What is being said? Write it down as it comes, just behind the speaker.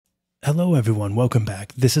Hello everyone, welcome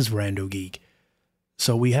back. This is RandoGEEK.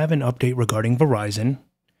 So we have an update regarding Verizon.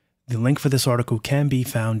 The link for this article can be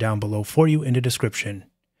found down below for you in the description.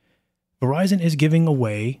 Verizon is giving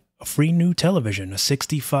away a free new television, a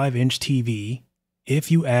 65-inch TV, if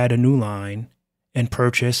you add a new line and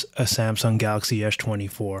purchase a Samsung Galaxy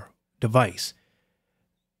S24 device.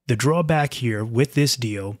 The drawback here with this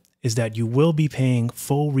deal is that you will be paying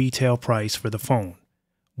full retail price for the phone,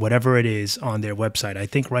 whatever it is on their website. I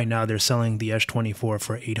think right now they're selling the S24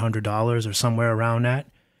 for $800 or somewhere around that.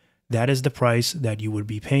 That is the price that you would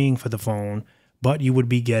be paying for the phone, but you would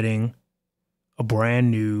be getting a brand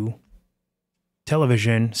new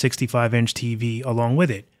television, 65-inch TV along with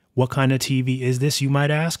it. What kind of TV is this, you might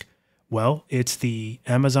ask? Well, it's the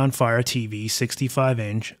Amazon Fire TV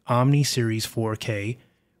 65-inch Omni Series 4K,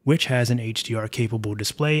 which has an HDR-capable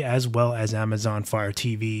display as well as Amazon Fire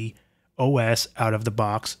TV OS out of the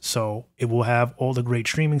box, so it will have all the great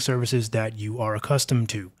streaming services that you are accustomed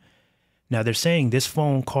to. Now they're saying this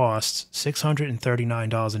phone costs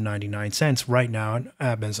 $639.99 right now on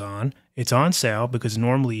Amazon. It's on sale because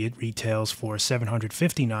normally it retails for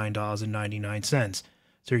 $759.99.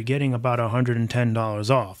 So you're getting about $110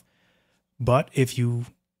 off. But if you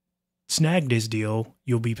snag this deal,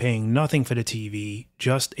 you'll be paying nothing for the TV,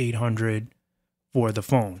 just $800 for the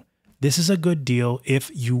phone. This is a good deal if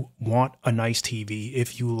you want a nice TV,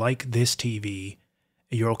 if you like this TV.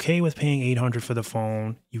 You're okay with paying $800 for the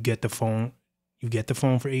phone. You get the phone for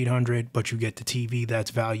 $800, but you get the TV that's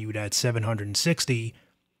valued at $760.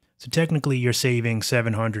 So technically you're saving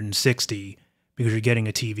 $760 because you're getting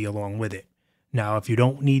a TV along with it. Now, if you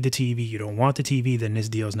don't need the TV, you don't want the TV, then this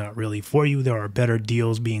deal is not really for you. There are better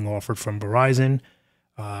deals being offered from Verizon.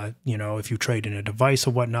 If you trade in a device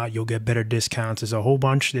or whatnot, you'll get better discounts. There's a whole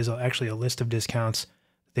bunch. There's actually a list of discounts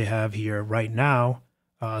they have here right now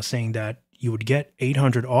saying that you would get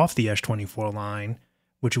 $800 off the S24 line,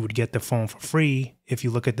 which you would get the phone for free if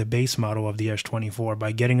you look at the base model of the S24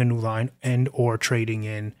 by getting a new line and or trading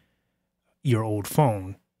in your old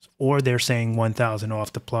phone. Or they're saying $1,000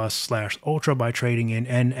 off the Plus/Ultra by trading in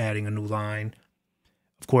and adding a new line.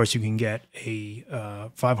 Of course, you can get a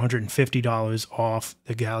 $550 off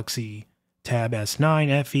the Galaxy Tab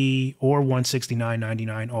S9 FE or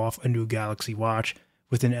 $169.99 off a new Galaxy Watch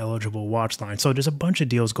with an eligible watch line. So there's a bunch of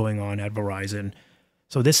deals going on at Verizon.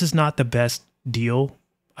 So this is not the best deal.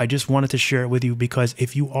 I just wanted to share it with you because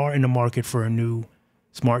if you are in the market for a new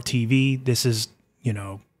smart TV, this is,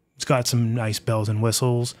 it's got some nice bells and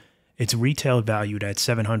whistles. It's retail valued at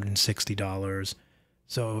 $760.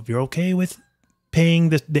 So if you're okay with paying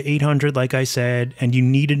the $800, like I said, and you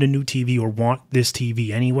needed a new TV or want this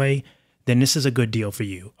TV anyway, then this is a good deal for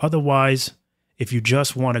you. Otherwise, if you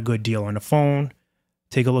just want a good deal on the phone,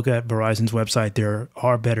 take a look at Verizon's website. There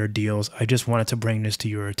are better deals. I just wanted to bring this to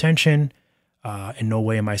your attention. In no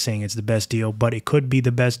way am I saying it's the best deal, but it could be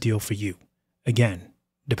the best deal for you. Again,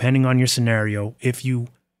 depending on your scenario, if you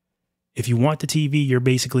want the TV, you're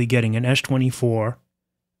basically getting an S24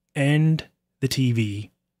 and the TV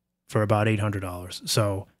for about $800.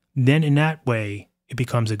 So then in that way, it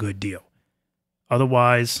becomes a good deal.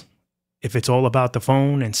 Otherwise, if it's all about the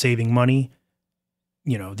phone and saving money,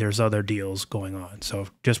 there's other deals going on. So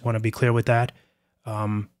just want to be clear with that.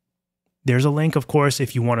 There's a link, of course,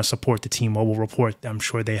 if you want to support the T-Mobile report. I'm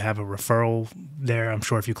sure they have a referral there. I'm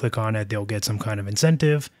sure if you click on it, they'll get some kind of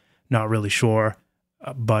incentive. Not really sure.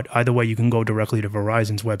 But either way, you can go directly to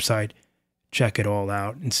Verizon's website, check it all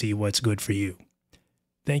out, and see what's good for you.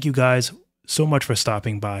 Thank you guys so much for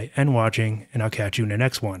stopping by and watching, and I'll catch you in the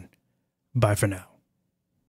next one. Bye for now.